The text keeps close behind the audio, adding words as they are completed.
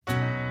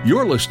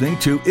You're listening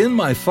to In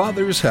My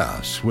Father's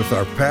House with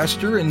our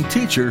pastor and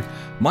teacher,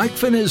 Mike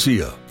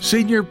Finizio,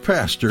 Senior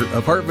Pastor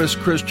of Harvest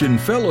Christian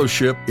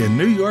Fellowship in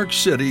New York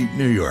City,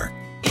 New York.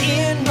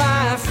 In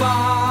my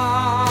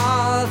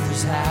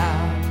Father's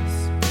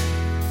house,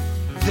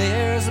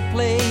 there's a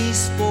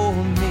place for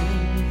me.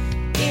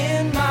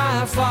 In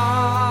my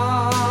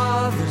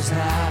Father's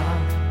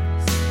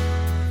house,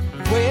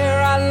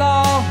 where I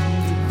long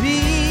to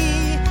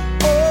be.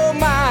 Oh,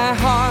 my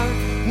heart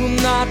will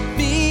not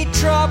be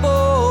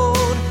troubled.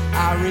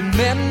 I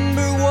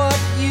remember what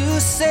you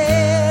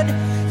said.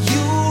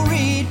 You'll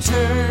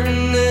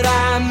return that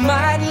I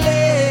might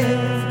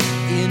live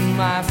in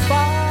my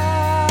Father's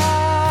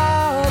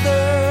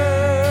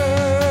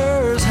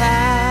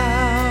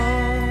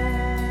house.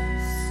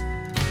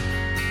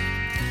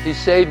 He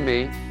saved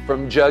me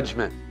from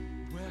judgment.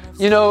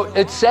 You know,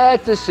 it's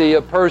sad to see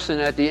a person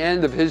at the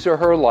end of his or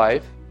her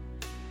life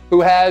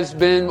who has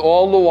been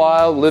all the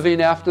while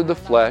living after the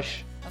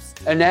flesh,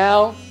 and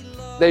now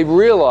they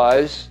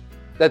realize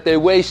that they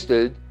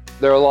wasted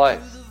their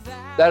life.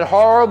 That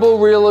horrible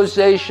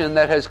realization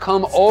that has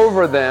come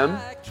over them,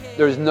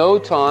 there's no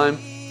time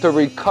to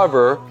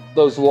recover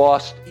those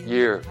lost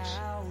years.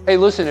 Hey,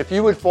 listen, if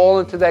you would fall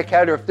into that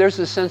category, if there's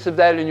a sense of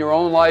that in your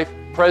own life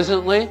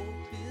presently,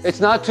 it's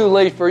not too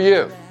late for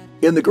you.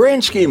 In the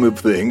grand scheme of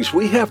things,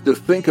 we have to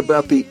think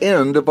about the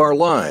end of our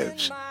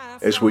lives.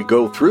 As we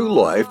go through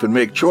life and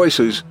make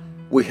choices,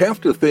 we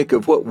have to think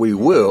of what we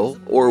will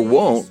or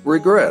won't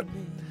regret.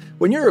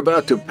 When you're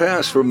about to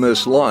pass from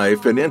this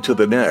life and into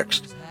the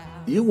next,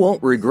 you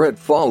won't regret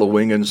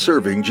following and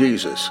serving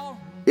Jesus.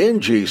 In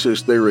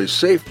Jesus, there is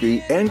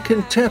safety and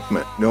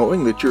contentment,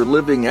 knowing that you're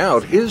living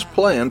out His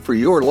plan for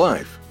your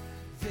life.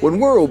 When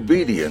we're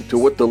obedient to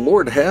what the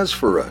Lord has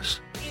for us,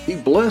 He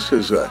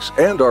blesses us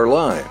and our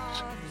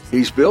lives.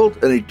 He's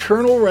built an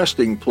eternal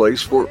resting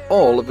place for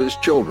all of His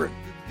children.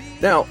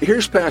 Now,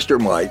 here's Pastor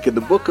Mike in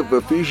the book of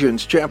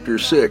Ephesians chapter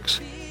 6,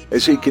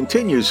 as he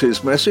continues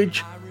his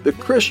message, The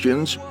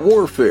Christian's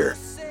Warfare.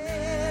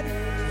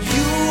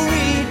 You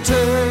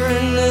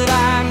return that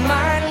I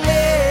might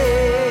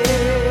live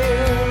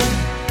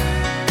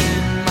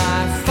in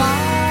my Father's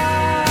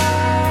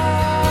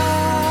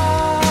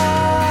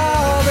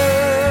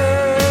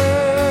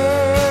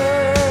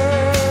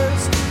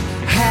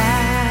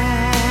house.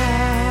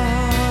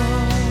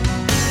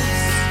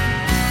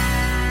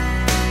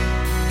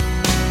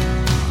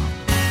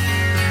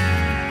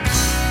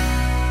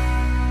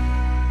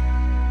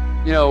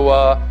 You know,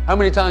 how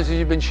many times have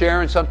you been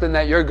sharing something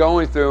that you're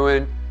going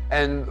through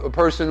and a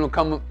person will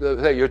come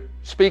that you're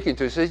speaking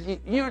to says,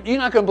 you're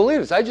not going to believe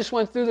this. I just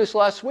went through this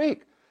last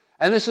week.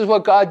 And this is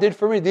what God did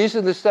for me. These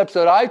are the steps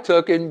that I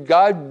took, and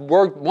God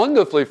worked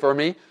wonderfully for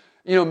me.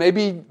 You know,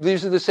 maybe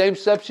these are the same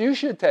steps you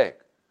should take.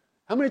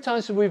 How many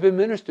times have we been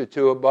ministered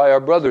to by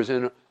our brothers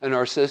and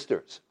our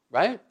sisters,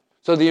 right?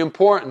 So the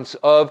importance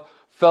of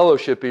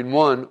fellowshipping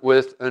one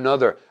with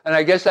another. And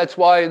I guess that's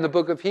why in the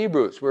book of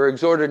Hebrews, we're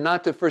exhorted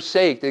not to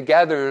forsake the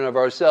gathering of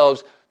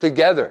ourselves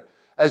together.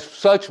 As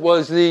such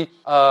was the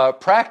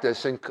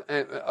practice and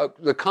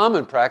the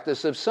common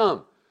practice of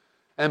some.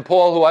 And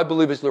Paul, who I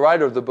believe is the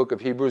writer of the book of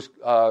Hebrews,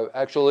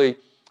 actually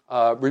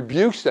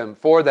rebukes them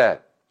for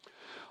that.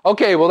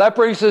 Okay, well that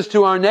brings us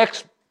to our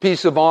next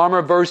piece of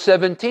armor, verse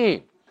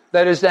 17.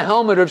 That is the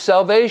helmet of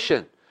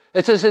salvation.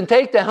 It says, and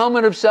take the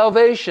helmet of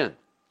salvation.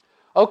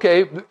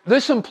 Okay,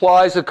 this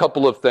implies a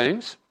couple of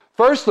things.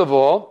 First of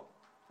all,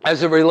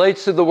 as it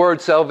relates to the word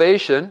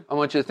salvation, I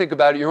want you to think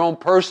about it, your own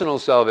personal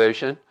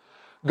salvation.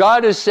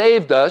 God has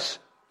saved us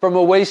from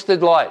a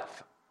wasted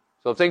life.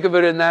 So think of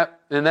it in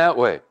that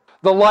way.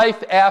 The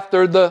life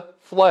after the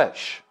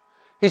flesh.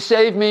 He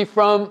saved me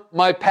from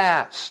my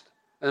past.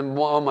 And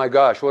oh my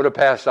gosh, what a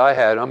past I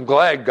had. I'm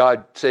glad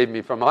God saved me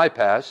from my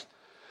past.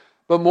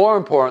 But more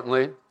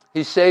importantly,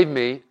 He saved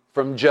me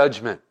from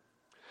judgment.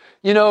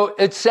 You know,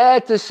 it's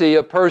sad to see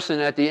a person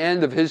at the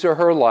end of his or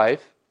her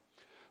life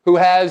who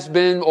has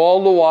been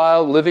all the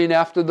while living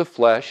after the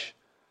flesh,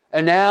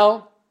 and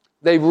now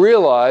they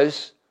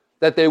realize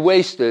that they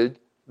wasted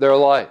their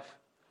life.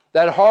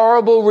 That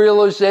horrible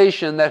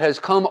realization that has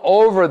come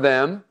over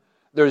them,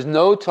 there's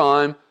no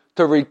time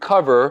to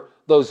recover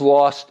those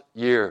lost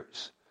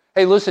years.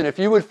 Hey, listen, if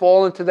you would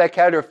fall into that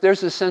category, if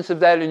there's a sense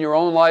of that in your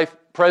own life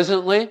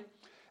presently,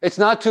 it's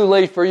not too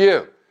late for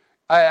you.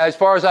 As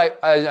far as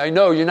I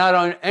know,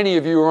 any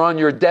of you are on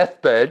your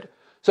deathbed.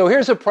 So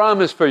here's a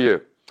promise for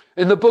you.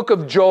 In the book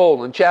of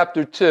Joel, in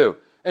chapter 2,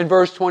 in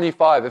verse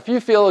 25, if you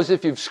feel as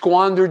if you've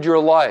squandered your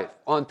life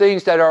on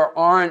things that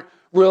aren't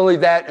really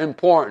that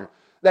important,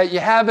 that you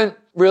haven't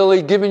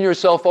really given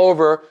yourself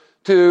over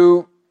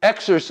to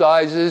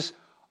exercises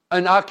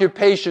and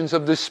occupations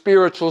of the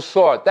spiritual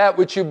sort, that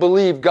which you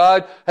believe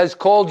God has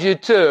called you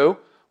to,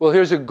 well,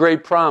 here's a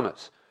great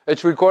promise.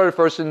 It's recorded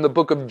for us in the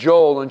book of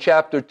Joel in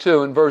chapter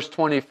 2 and verse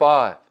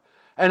 25.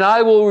 And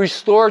I will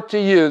restore to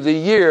you the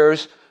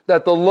years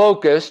that the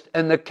locust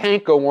and the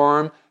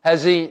cankerworm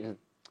has eaten.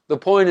 The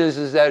point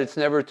is that it's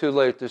never too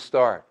late to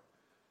start.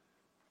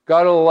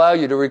 God will allow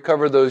you to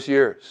recover those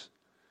years.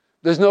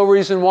 There's no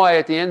reason why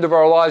at the end of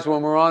our lives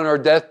when we're on our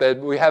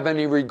deathbed we have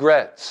any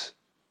regrets,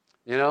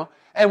 you know?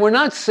 And we're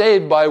not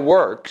saved by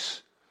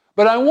works.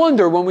 But I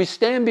wonder when we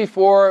stand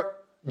before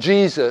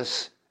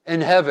Jesus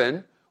in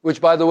heaven, which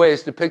by the way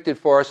is depicted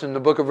for us in the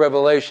book of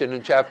Revelation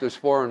in chapters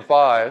 4 and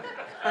 5,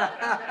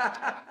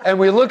 and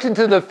we look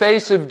into the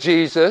face of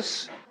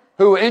Jesus,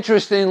 who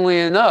interestingly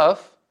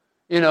enough,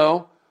 you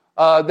know,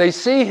 they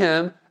see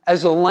him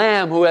as a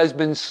lamb who has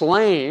been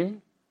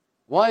slain.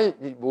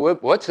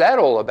 What's that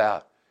all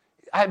about?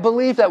 I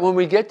believe that when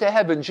we get to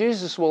heaven,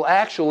 Jesus will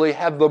actually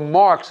have the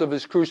marks of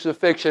his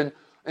crucifixion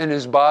in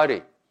his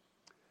body.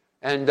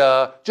 And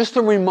just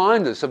to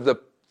remind us of the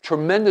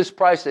tremendous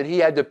price that he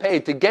had to pay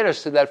to get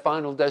us to that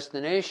final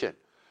destination.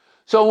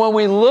 So when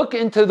we look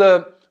into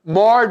the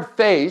marred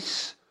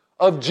face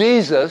of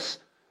Jesus,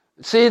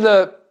 see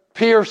the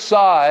pierced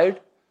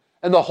side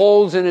and the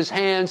holes in his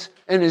hands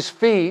and his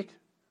feet,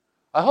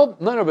 I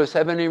hope none of us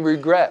have any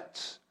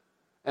regrets.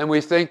 And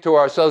we think to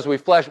ourselves, we're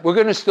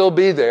going to still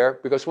be there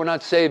because we're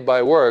not saved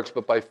by works,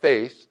 but by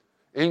faith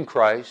in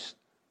Christ,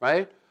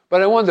 right?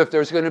 But I wonder if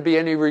there's going to be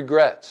any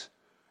regrets.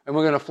 And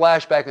we're going to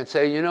flash back and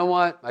say, you know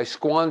what? I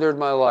squandered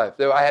my life.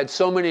 I had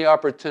so many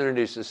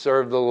opportunities to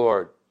serve the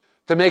Lord,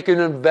 to make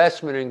an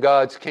investment in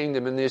God's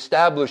kingdom and the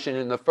establishing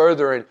and the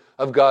furthering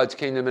of God's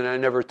kingdom, and I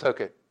never took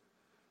it.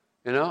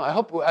 You know, I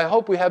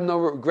hope we have no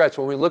regrets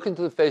when we look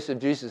into the face of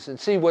Jesus and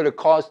see what it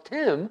cost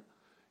him,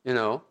 you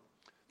know,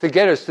 to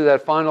get us to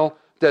that final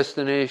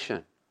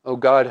destination. Oh,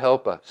 God,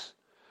 help us.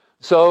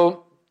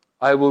 So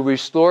I will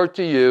restore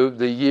to you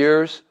the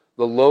years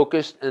the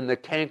locust and the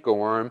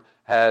cankerworm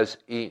has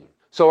eaten.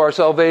 So our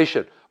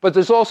salvation. But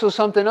there's also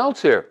something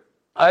else here.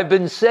 I've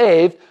been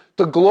saved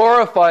to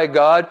glorify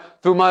God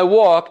through my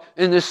walk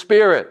in the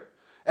Spirit.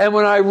 And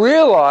when I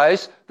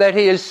realize that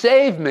he has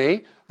saved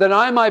me, that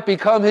I might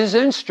become his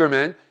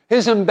instrument,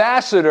 his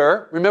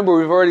ambassador. Remember,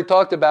 we've already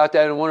talked about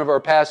that in one of our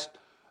past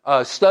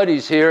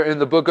studies here in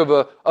the book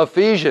of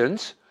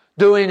Ephesians.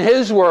 Doing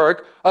his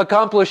work,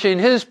 accomplishing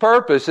his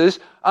purposes.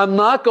 I'm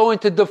not going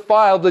to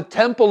defile the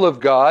temple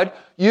of God,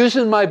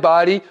 using my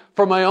body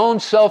for my own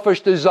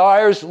selfish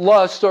desires,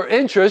 lusts, or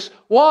interests.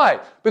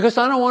 Why? Because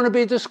I don't want to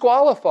be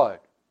disqualified.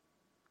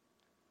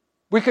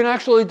 We can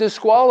actually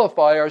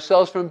disqualify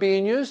ourselves from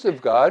being used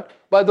of God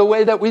by the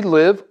way that we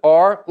live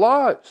our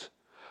lives.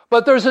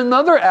 But there's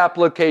another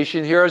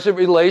application here as it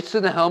relates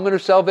to the helmet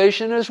of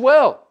salvation as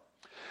well.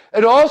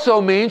 It also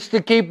means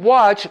to keep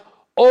watch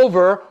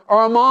over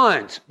our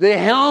minds. The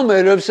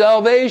helmet of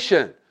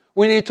salvation.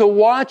 We need to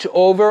watch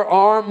over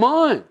our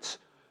minds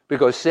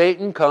because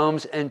Satan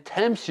comes and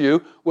tempts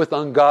you with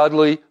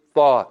ungodly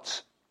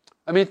thoughts.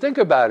 I mean, think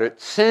about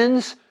it.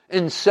 Sin's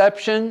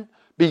inception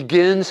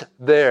begins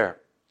there.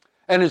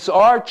 And it's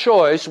our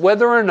choice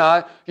whether or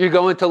not you're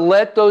going to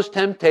let those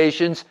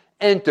temptations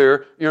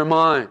enter your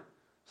mind.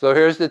 So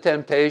here's the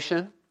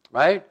temptation,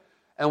 right?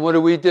 And what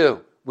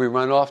do? We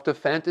run off to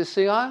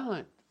Fantasy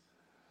Island.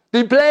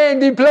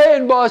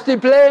 Deplane, boss,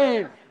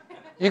 deplane.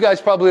 You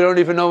guys probably don't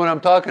even know what I'm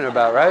talking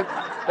about, right?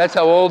 That's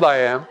how old I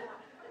am.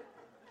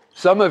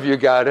 Some of you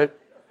got it.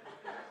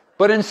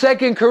 But in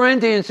 2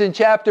 Corinthians in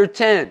chapter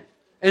 10,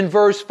 in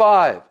verse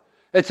 5,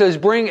 it says,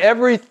 bring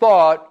every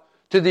thought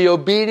to the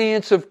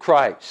obedience of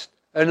Christ.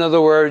 In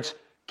other words,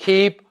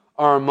 keep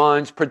our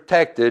minds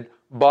protected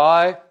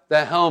by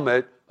the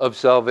helmet of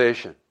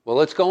salvation. Well,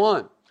 let's go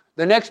on.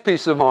 The next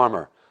piece of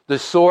armor, the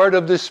sword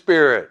of the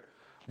Spirit.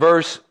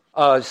 Verse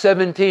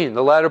 17,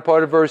 the latter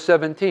part of verse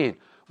 17,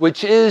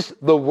 which is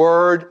the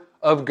Word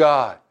of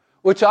God,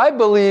 which I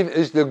believe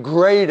is the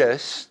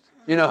greatest,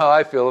 you know how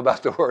I feel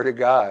about the Word of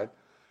God,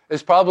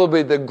 is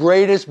probably the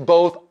greatest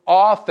both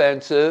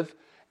offensive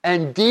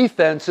and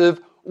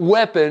defensive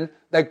weapon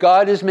that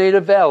God has made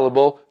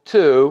available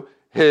to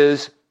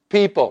his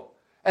people.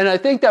 And I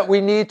think that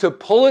we need to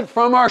pull it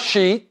from our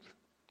sheath,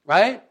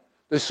 right?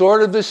 The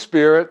sword of the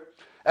Spirit,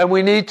 and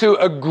we need to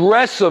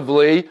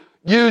aggressively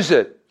use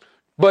it.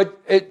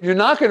 But you're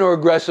not going to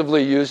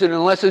aggressively use it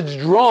unless it's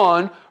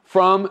drawn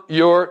from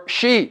your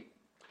sheath.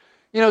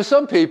 You know,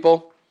 some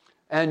people,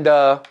 and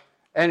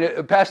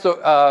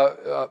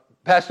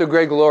Pastor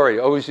Greg Laurie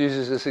always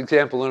uses this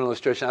example in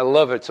illustration. I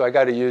love it, so I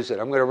got to use it.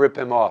 I'm going to rip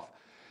him off.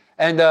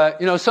 And,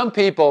 you know, some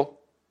people,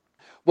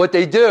 what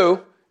they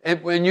do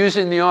when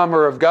using the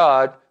armor of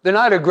God, they're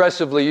not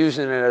aggressively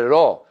using it at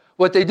all.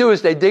 What they do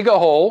is they dig a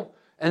hole,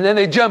 and then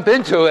they jump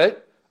into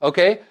it,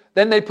 okay?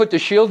 Then they put the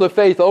shield of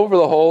faith over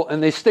the hole,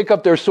 and they stick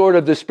up their sword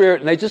of the Spirit,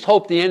 and they just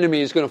hope the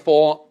enemy is going to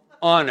fall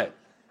on it.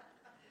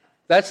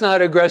 That's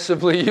not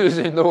aggressively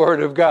using the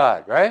Word of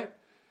God, right?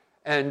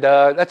 And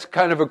that's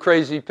kind of a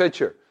crazy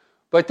picture.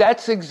 But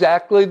that's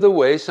exactly the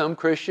way some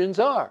Christians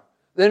are.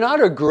 They're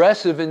not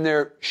aggressive in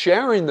their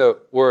sharing the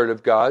Word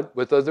of God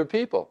with other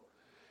people.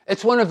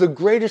 It's one of the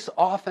greatest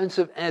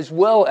offensive as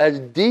well as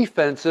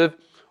defensive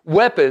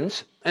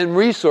weapons and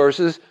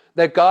resources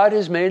that God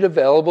has made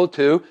available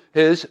to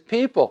his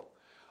people.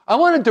 I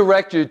want to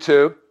direct you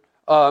to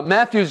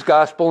Matthew's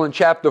Gospel in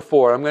chapter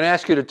 4. I'm going to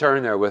ask you to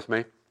turn there with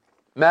me.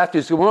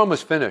 We're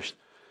almost finished.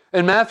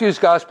 In Matthew's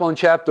Gospel in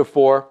chapter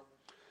 4,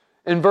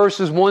 in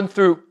verses 1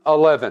 through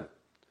 11.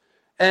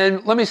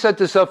 And let me set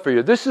this up for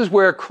you. This is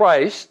where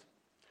Christ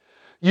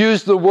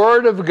used the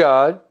word of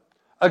God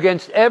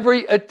against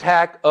every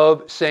attack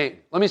of Satan.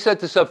 Let me set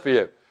this up for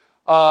you.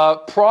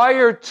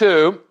 Prior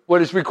to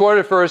what is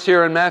recorded for us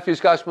here in Matthew's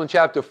Gospel in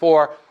chapter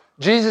 4,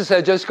 Jesus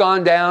had just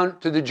gone down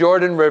to the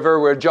Jordan River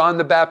where John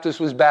the Baptist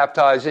was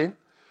baptizing.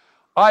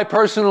 I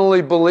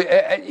personally believe,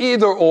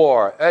 either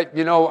or, I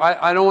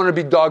don't want to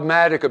be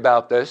dogmatic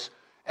about this,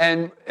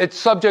 and it's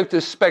subject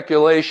to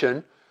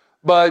speculation,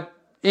 but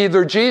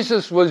either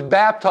Jesus was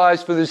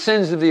baptized for the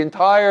sins of the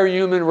entire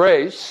human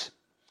race,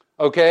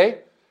 okay,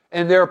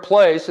 in their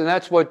place, and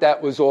that's what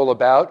that was all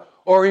about,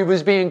 or he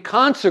was being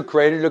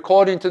consecrated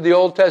according to the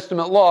Old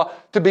Testament law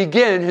to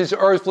begin his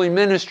earthly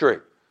ministry,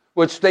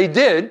 which they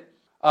did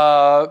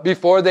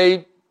before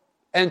they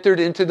entered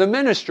into the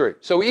ministry.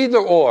 So either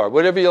or,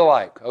 whatever you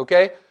like,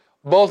 okay?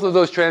 Both of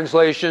those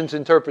translations,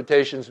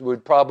 interpretations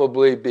would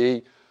probably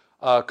be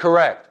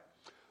correct.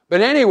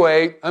 But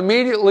anyway,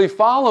 immediately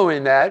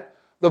following that,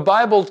 the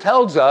Bible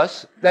tells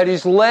us that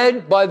he's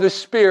led by the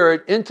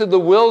Spirit into the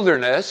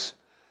wilderness,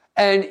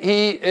 and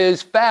he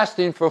is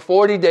fasting for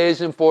 40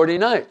 days and 40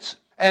 nights.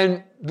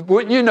 And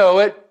wouldn't you know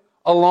it,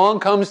 along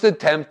comes the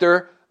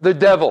tempter, the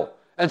devil.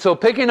 And so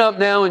picking up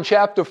now in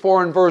chapter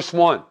 4 and verse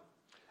 1.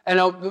 And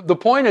now, the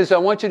point is, I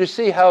want you to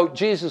see how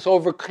Jesus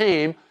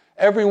overcame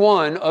every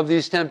one of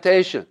these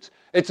temptations.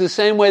 It's the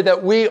same way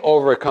that we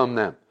overcome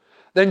them.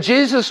 Then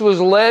Jesus was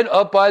led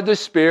up by the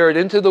Spirit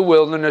into the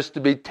wilderness to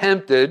be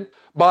tempted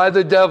by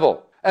the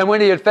devil. And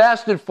when he had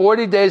fasted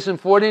 40 days and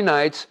 40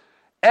 nights,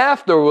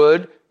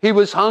 afterward he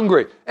was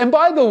hungry. And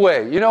by the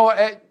way,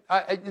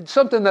 it's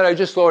something that I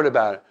just thought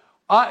about.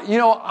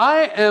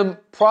 I am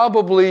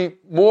probably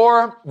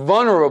more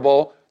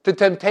vulnerable to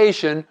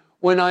temptation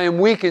when I am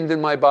weakened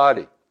in my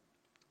body.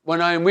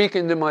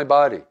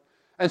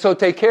 And so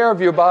take care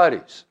of your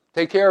bodies.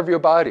 Take care of your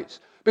bodies.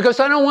 Because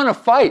I don't want to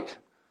fight.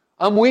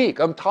 I'm weak.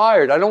 I'm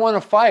tired. I don't want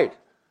to fight.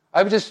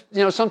 I would just,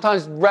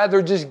 sometimes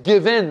rather just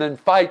give in than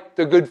fight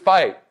the good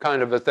fight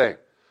kind of a thing.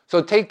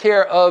 So take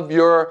care of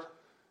your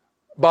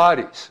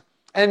bodies.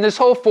 And this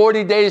whole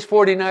 40 days,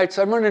 40 nights,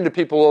 I run into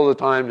people all the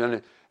time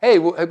and, hey,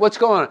 what's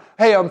going on?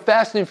 Hey, I'm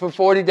fasting for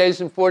 40 days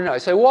and 40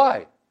 nights. I say,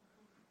 why?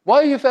 Why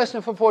are you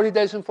fasting for 40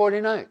 days and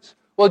 40 nights?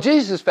 Well,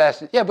 Jesus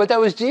fasted. Yeah, but that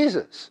was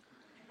Jesus.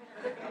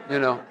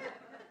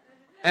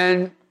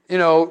 And,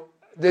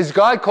 is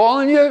God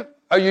calling you?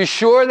 Are you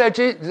sure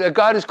that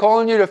God is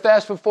calling you to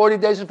fast for 40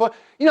 days and 40?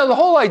 The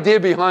whole idea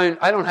behind,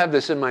 I don't have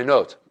this in my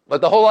notes,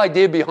 but the whole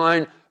idea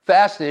behind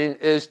fasting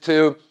is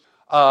to,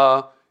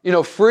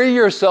 free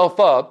yourself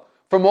up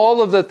from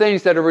all of the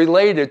things that are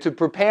related to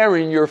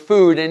preparing your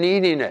food and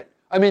eating it.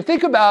 I mean,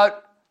 think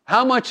about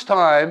how much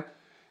time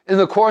in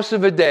the course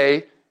of a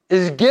day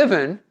is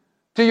given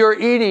to your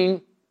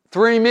eating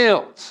 3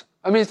 meals.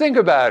 I mean, think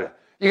about it.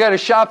 You got to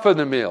shop for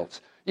the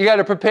meals. You got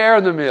to prepare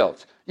the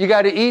meals. You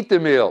got to eat the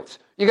meals.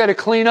 You got to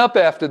clean up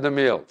after the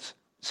meals.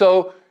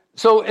 So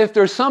if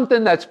there's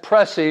something that's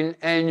pressing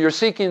and you're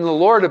seeking the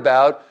Lord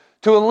about,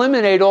 to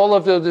eliminate all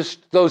of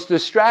those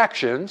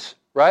distractions,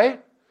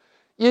 right?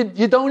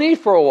 You don't eat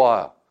for a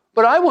while.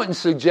 But I wouldn't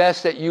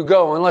suggest that you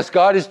go, unless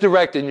God is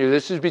directing you,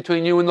 this is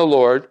between you and the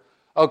Lord,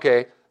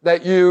 okay,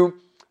 that you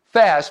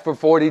fast for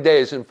 40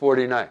 days and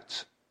 40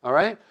 nights, all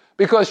right?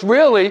 Because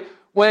really,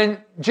 when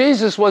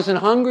Jesus wasn't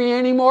hungry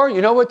anymore,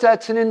 you know what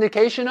that's an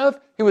indication of?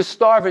 He was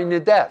starving to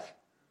death.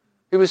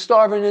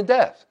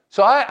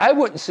 So I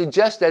wouldn't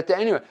suggest that to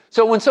anyone.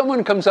 So when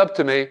someone comes up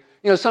to me,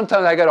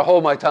 sometimes I got to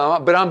hold my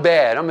tongue, but I'm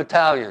bad. I'm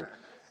Italian,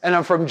 and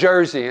I'm from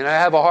Jersey, and I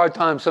have a hard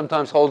time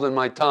sometimes holding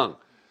my tongue.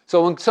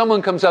 So when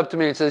someone comes up to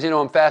me and says,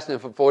 I'm fasting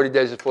for 40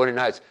 days and 40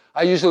 nights,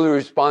 I usually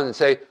respond and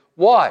say,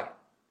 why?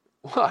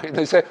 Why? And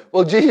they say,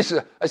 well,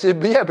 Jesus. I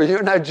said, yeah, but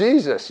you're not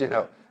Jesus,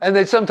 And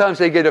then sometimes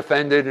they get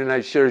offended, and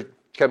I should have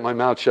kept my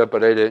mouth shut,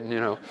 but I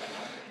didn't,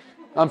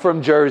 I'm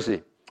from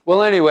Jersey.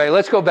 Well, anyway,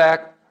 let's go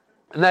back.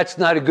 And that's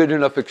not a good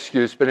enough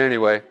excuse, but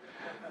anyway.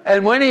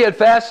 And when he had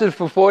fasted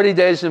for 40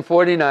 days and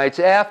 40 nights,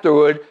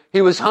 afterward,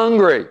 he was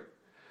hungry.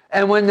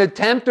 And when the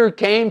tempter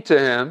came to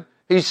him,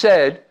 he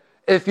said,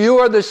 if you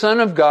are the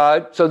Son of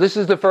God, so this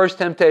is the first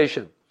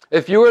temptation.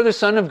 If you are the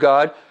Son of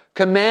God,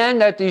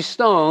 command that these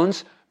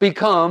stones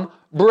become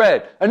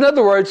bread. In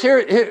other words,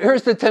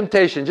 here's the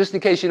temptation, just in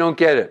case you don't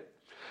get it.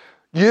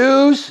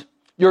 Use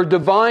your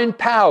divine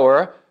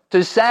power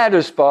to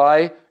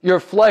satisfy your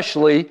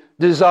fleshly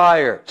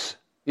desires.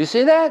 You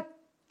see that?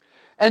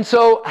 And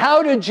so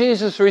how did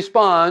Jesus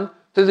respond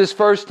to this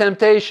first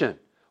temptation?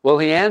 Well,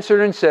 he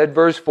answered and said,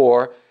 verse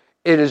 4,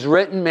 it is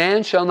written,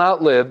 man shall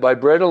not live by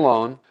bread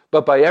alone,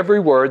 but by every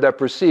word that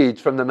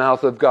proceeds from the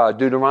mouth of God.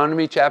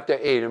 Deuteronomy chapter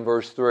 8 and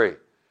verse 3.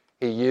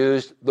 He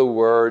used the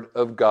word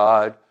of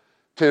God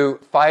to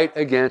fight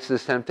against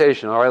this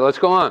temptation. All right, let's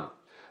go on.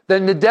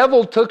 Then the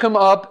devil took him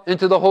up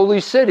into the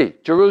holy city,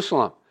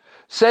 Jerusalem,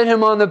 set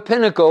him on the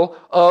pinnacle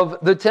of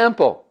the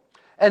temple.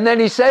 And then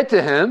he said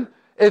to him,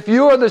 if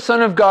you are the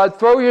Son of God,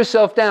 throw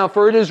yourself down,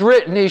 for it is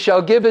written, he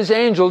shall give his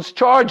angels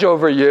charge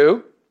over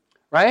you,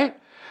 right?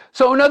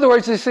 So in other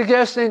words, he's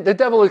suggesting, the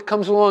devil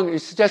comes along, he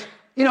suggests,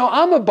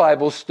 I'm a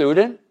Bible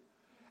student,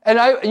 and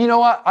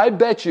I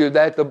bet you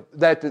that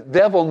the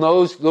devil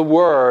knows the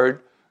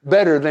Word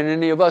better than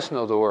any of us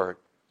know the Word.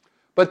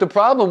 But the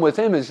problem with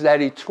him is that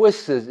he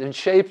twists it and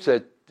shapes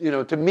it,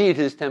 to meet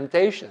his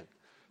temptation.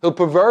 He'll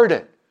pervert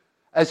it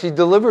as he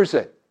delivers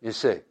it, you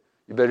see.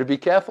 You better be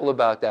careful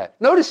about that.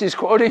 Notice he's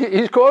quoting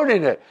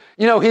it.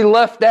 He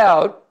left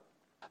out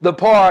the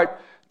part,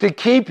 to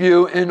keep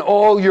you in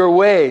all your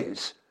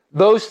ways.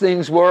 Those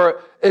things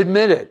were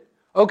admitted.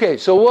 Okay,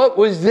 so what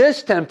was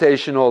this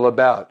temptation all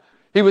about?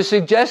 He was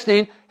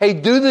suggesting, hey,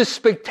 do the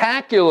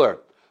spectacular.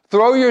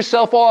 Throw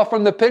yourself off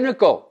from the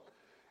pinnacle.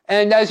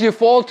 And as you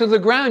fall to the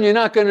ground, you're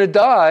not going to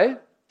die.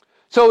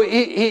 So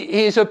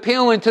he's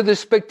appealing to the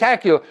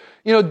spectacular.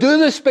 Do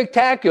the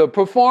spectacular.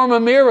 Perform a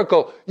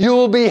miracle. You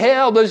will be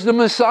hailed as the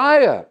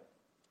Messiah.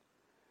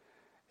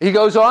 He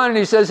goes on and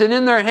he says, and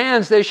in their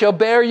hands they shall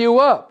bear you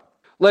up,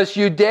 lest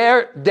you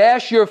dare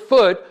dash your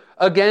foot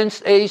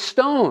against a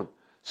stone.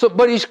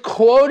 But he's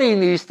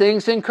quoting these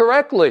things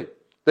incorrectly.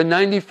 The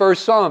 91st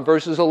Psalm,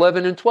 verses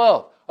 11 and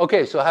 12.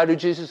 Okay, so how did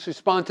Jesus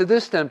respond to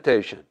this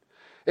temptation?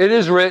 It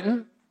is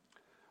written,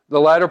 the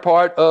latter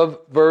part of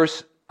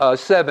verse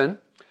 7,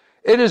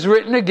 it is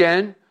written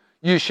again,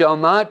 you shall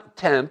not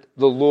tempt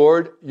the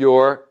Lord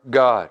your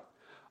God.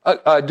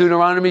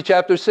 Deuteronomy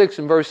chapter 6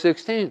 and verse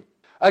 16.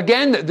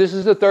 Again, this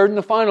is the third and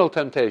the final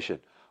temptation.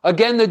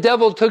 Again, the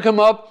devil took him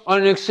up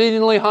on an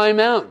exceedingly high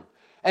mountain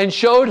and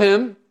showed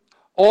him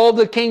all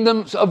the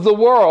kingdoms of the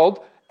world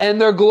and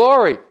their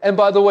glory. And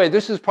by the way,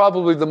 this is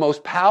probably the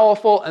most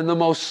powerful and the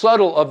most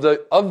subtle of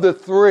the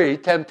three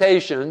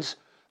temptations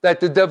that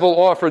the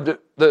devil offered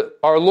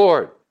our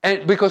Lord.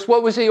 And because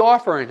what was he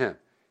offering him?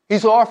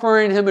 He's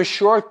offering him a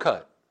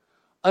shortcut,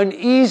 an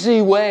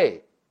easy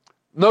way.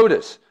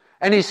 Notice,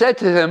 and he said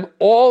to him,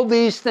 all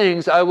these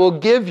things I will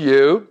give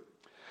you.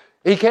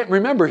 He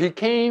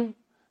came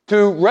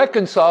to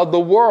reconcile the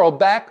world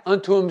back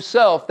unto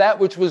himself, that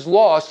which was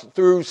lost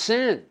through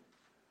sin.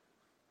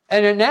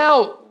 And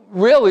now,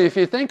 really, if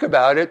you think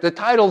about it, the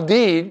title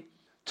deed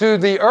to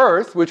the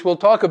earth, which we'll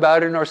talk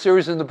about in our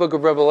series in the book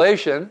of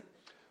Revelation,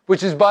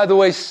 which is, by the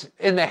way,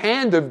 in the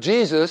hand of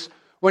Jesus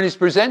when he's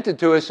presented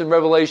to us in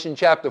Revelation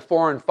chapter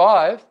 4 and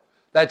 5.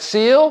 That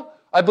seal,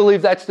 I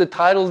believe that's the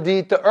title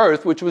deed to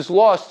earth, which was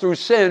lost through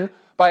sin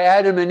by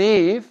Adam and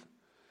Eve.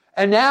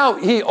 And now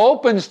he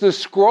opens the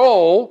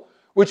scroll,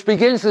 which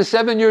begins the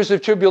 7 years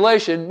of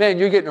tribulation. Man,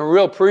 you're getting a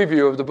real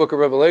preview of the book of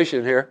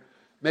Revelation here.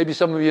 Maybe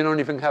some of you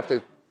don't even have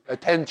to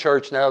attend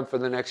church now for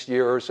the next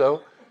year or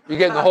so. You're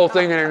getting the whole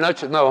thing in a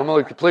nutshell. No, I'm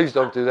only, please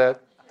don't do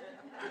that.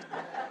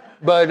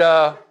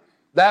 But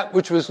that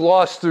which was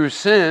lost through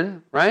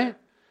sin, right?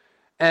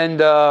 And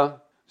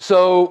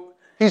so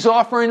he's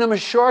offering them a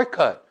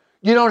shortcut.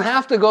 You don't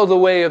have to go the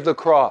way of the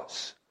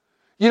cross.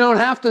 You don't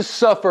have to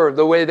suffer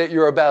the way that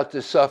you're about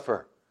to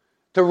suffer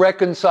to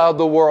reconcile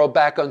the world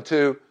back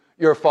unto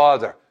your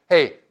Father.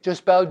 Hey,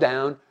 just bow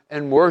down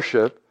and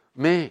worship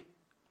me,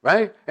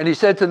 right? And he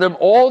said to them,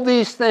 all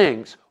these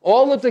things,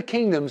 all of the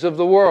kingdoms of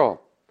the world,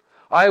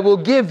 I will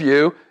give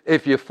you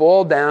if you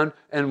fall down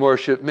and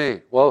worship me.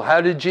 Well, how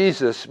did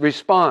Jesus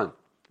respond?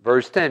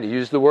 Verse 10, he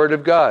used the word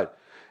of God.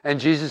 And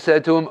Jesus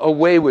said to him,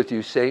 away with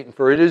you, Satan,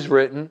 for it is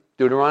written,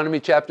 Deuteronomy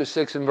chapter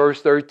 6 and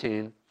verse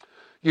 13,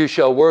 you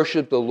shall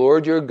worship the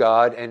Lord your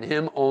God, and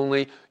him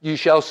only you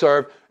shall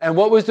serve. And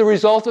what was the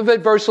result of it?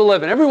 Verse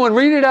 11. Everyone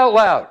read it out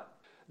loud.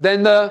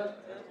 Then the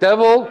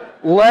devil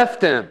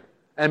left him,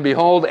 and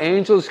behold,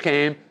 angels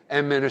came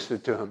and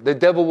ministered to him. The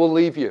devil will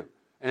leave you,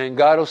 and then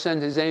God will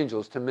send his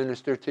angels to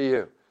minister to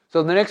you.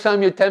 So the next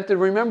time you're tempted,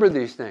 remember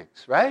these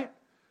things, right?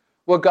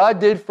 What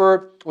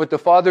the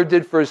Father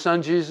did for his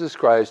Son, Jesus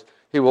Christ,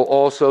 he will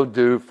also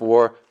do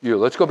for you.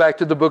 Let's go back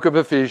to the book of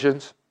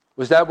Ephesians.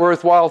 Was that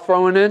worthwhile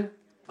throwing in?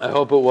 I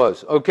hope it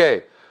was.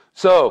 Okay,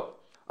 so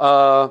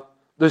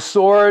the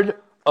sword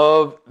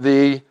of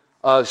the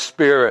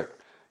Spirit.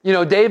 You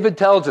know, David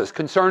tells us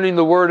concerning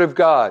the Word of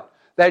God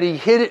that he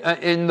hid it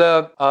in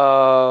the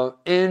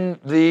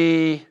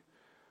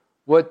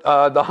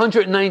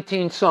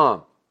 119th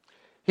Psalm.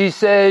 He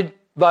said,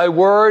 "Thy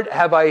word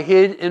have I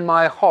hid in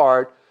my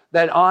heart,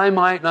 that I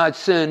might not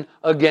sin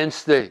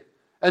against thee."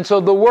 And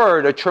so the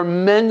Word, a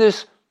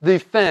tremendous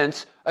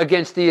defense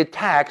against the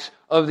attacks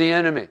of the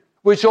enemy,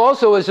 which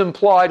also is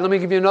implied. Let me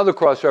give you another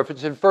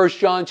cross-reference in 1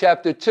 John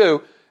chapter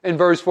 2 in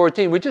verse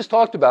 14. We just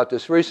talked about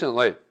this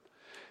recently.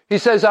 He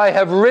says, I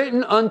have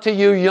written unto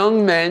you,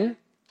 young men,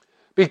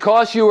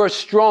 because you are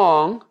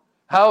strong.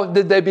 How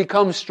did they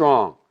become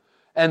strong?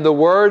 And the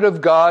word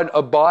of God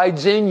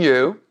abides in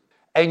you,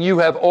 and you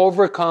have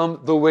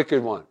overcome the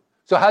wicked one.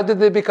 So how did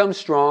they become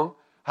strong?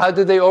 How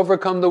did they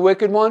overcome the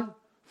wicked one?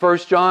 1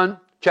 John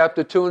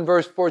chapter 2 and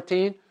verse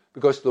 14,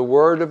 because the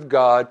word of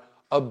God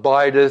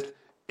abideth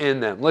in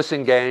them.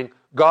 Listen, gang,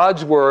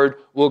 God's word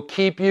will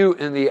keep you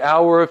in the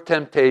hour of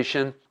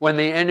temptation when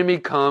the enemy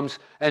comes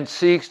and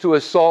seeks to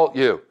assault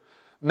you,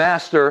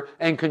 master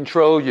and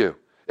control you.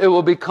 It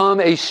will become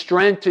a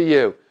strength to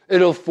you.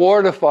 It'll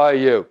fortify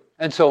you.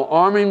 And so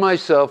arming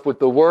myself with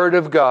the Word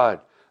of God,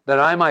 that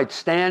I might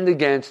stand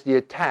against the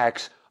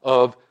attacks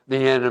of the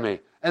enemy.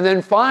 And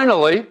then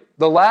finally,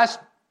 the last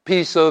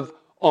piece of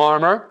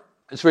armor,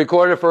 it's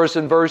recorded for us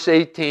in verse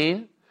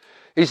 18.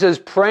 He says,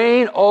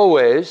 praying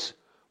always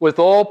with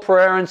all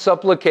prayer and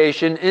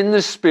supplication in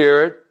the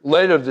Spirit,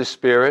 led of the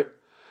Spirit,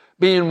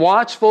 being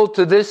watchful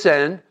to this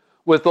end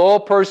with all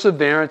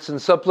perseverance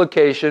and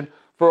supplication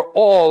for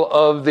all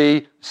of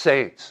the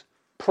saints.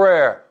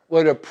 Prayer,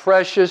 what a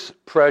precious,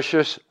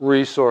 precious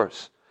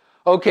resource.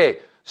 Okay,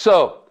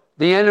 so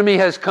the enemy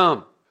has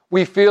come.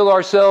 We feel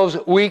ourselves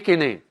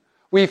weakening.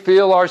 We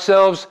feel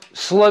ourselves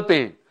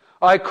slipping.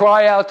 I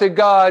cry out to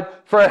God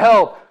for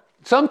help.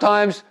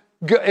 Sometimes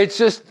it's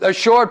just a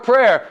short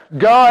prayer.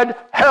 God,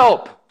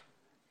 help.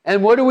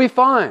 And what do we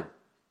find?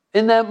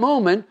 In that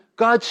moment,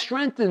 God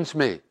strengthens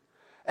me.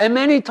 And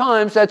many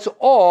times that's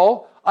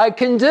all I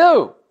can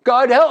do.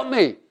 God, help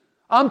me.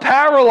 I'm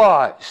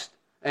paralyzed.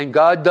 And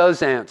God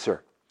does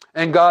answer.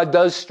 And God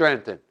does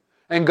strengthen.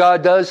 And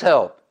God does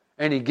help.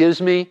 And He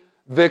gives me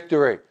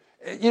victory.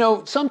 You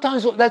know,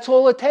 sometimes that's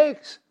all it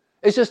takes.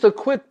 It's just a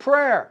quick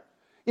prayer.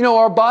 You know,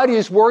 our body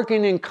is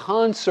working in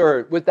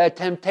concert with that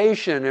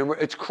temptation, and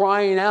it's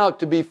crying out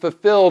to be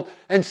fulfilled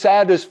and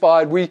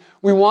satisfied. We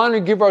want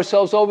to give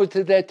ourselves over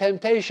to that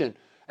temptation.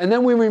 And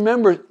then we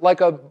remember,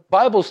 like a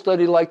Bible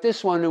study like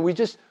this one, and we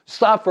just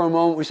stop for a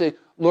moment. We say,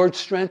 Lord,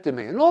 strengthen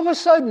me. And all of a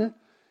sudden,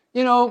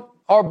 you know,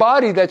 our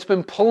body that's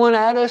been pulling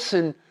at us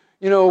and,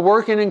 you know,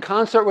 working in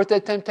concert with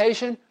that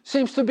temptation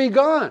seems to be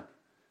gone.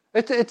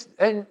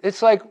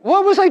 It's like,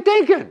 what was I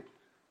thinking?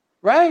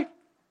 Right?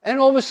 And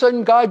all of a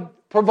sudden, God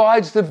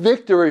provides the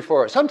victory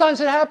for us.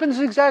 Sometimes it happens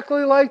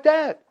exactly like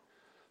that.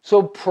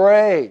 So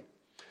pray.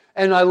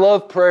 And I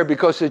love prayer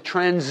because it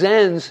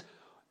transcends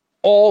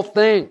all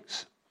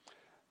things.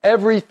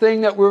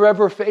 Everything that we're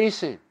ever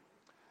facing.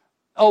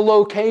 A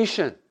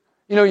location.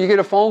 You know, you get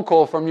a phone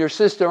call from your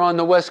sister on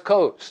the West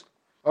Coast,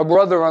 or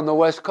brother on the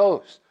West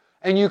Coast,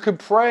 and you could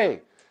pray.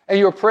 And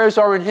your prayers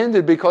aren't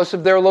hindered because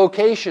of their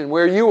location,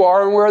 where you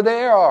are and where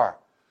they are.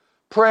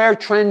 Prayer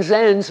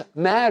transcends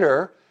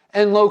matter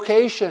and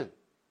location.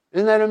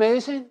 Isn't that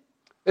amazing?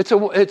 It's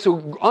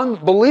an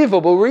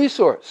unbelievable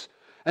resource.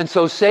 And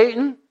so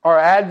Satan, our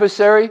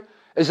adversary,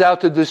 is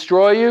out to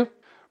destroy you,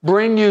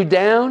 bring you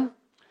down,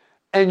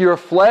 and your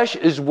flesh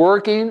is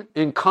working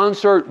in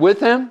concert with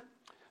him,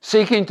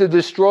 seeking to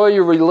destroy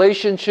your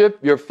relationship,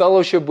 your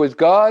fellowship with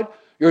God,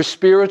 your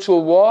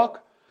spiritual walk.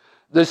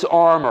 This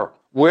armor,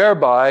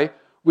 whereby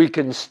we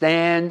can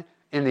stand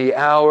in the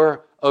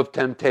hour of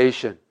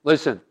temptation.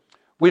 Listen,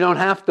 we don't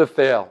have to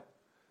fail.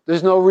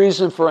 There's no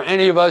reason for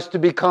any of us to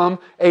become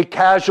a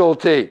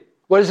casualty.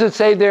 What does it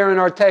say there in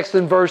our text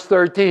in verse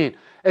 13?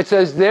 It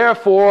says,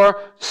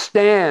 therefore,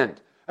 stand.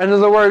 In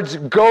other words,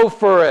 go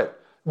for it.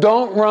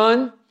 Don't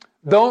run.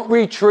 Don't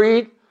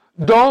retreat.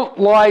 Don't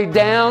lie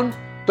down.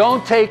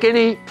 Don't take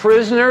any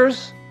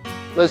prisoners.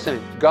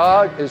 Listen,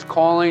 God is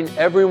calling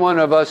every one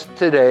of us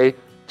today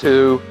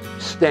to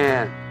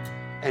stand.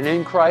 And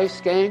in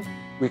Christ, gang,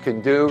 we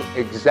can do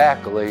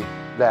exactly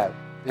that.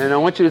 And I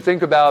want you to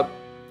think about,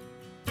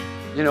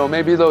 you know,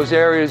 maybe those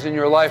areas in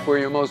your life where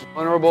you're most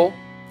vulnerable.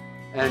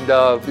 And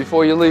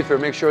before you leave here,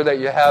 make sure that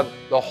you have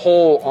the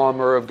whole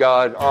armor of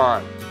God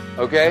on.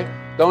 Okay?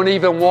 Don't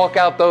even walk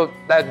out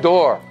that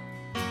door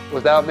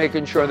without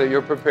making sure that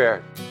you're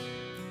prepared.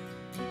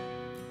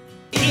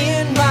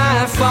 In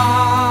my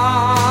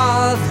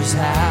Father's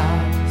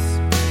house,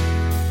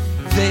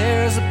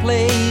 there's a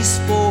place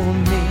for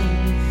me.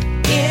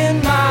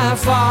 In my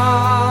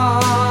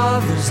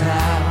Father's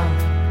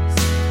house,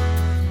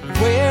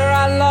 where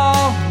I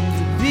long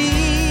to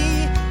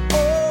be.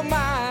 Oh, my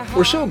heart.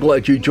 We're so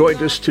glad you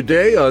joined us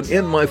today on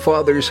In My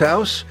Father's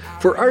House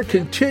for our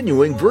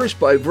continuing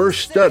verse-by-verse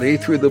study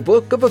through the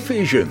book of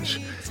Ephesians.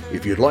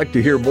 If you'd like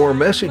to hear more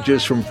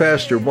messages from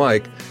Pastor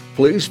Mike,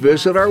 please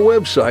visit our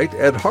website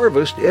at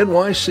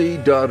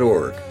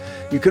harvestnyc.org.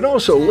 You can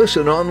also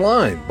listen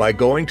online by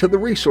going to the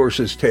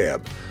Resources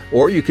tab,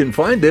 or you can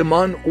find them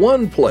on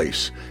one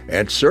place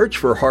and search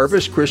for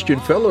Harvest Christian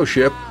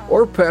Fellowship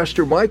or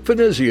Pastor Mike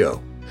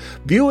Finizio.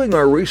 Viewing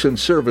our recent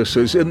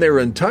services in their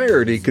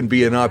entirety can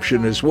be an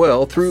option as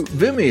well through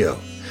Vimeo.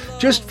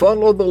 Just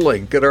follow the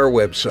link at our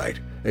website.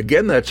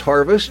 Again, that's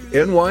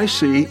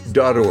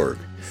harvestnyc.org.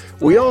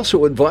 We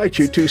also invite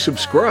you to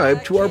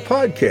subscribe to our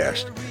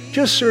podcast.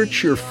 Just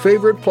search your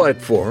favorite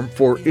platform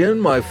for In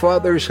My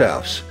Father's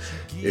House.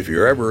 If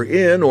you're ever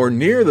in or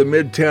near the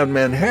Midtown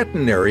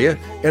Manhattan area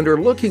and are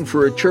looking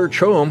for a church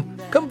home,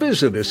 come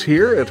visit us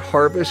here at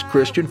Harvest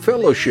Christian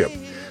Fellowship.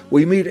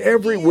 We meet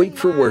every week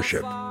for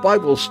worship,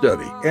 Bible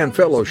study, and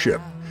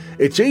fellowship.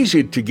 It's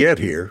easy to get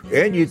here,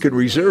 and you can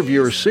reserve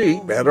your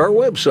seat at our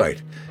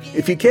website.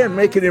 If you can't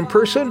make it in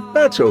person,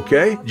 that's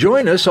okay.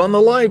 Join us on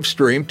the live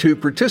stream to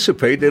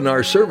participate in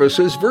our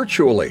services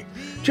virtually.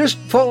 Just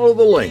follow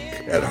the link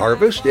at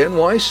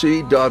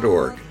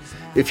harvestnyc.org.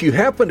 If you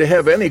happen to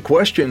have any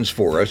questions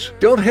for us,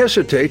 don't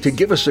hesitate to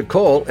give us a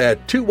call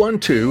at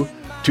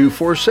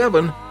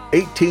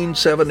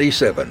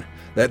 212-247-1877.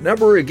 That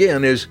number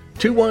again is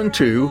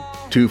 212-247-1877.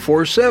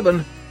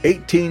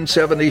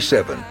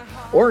 247-1877,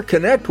 or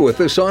connect with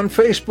us on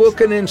Facebook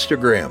and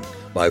Instagram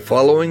by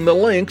following the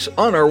links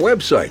on our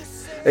website.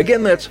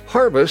 Again, that's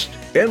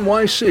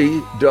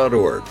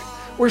harvestnyc.org.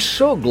 We're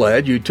so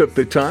glad you took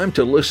the time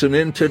to listen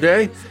in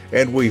today,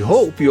 and we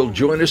hope you'll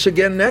join us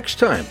again next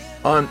time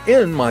on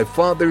In My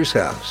Father's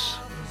House.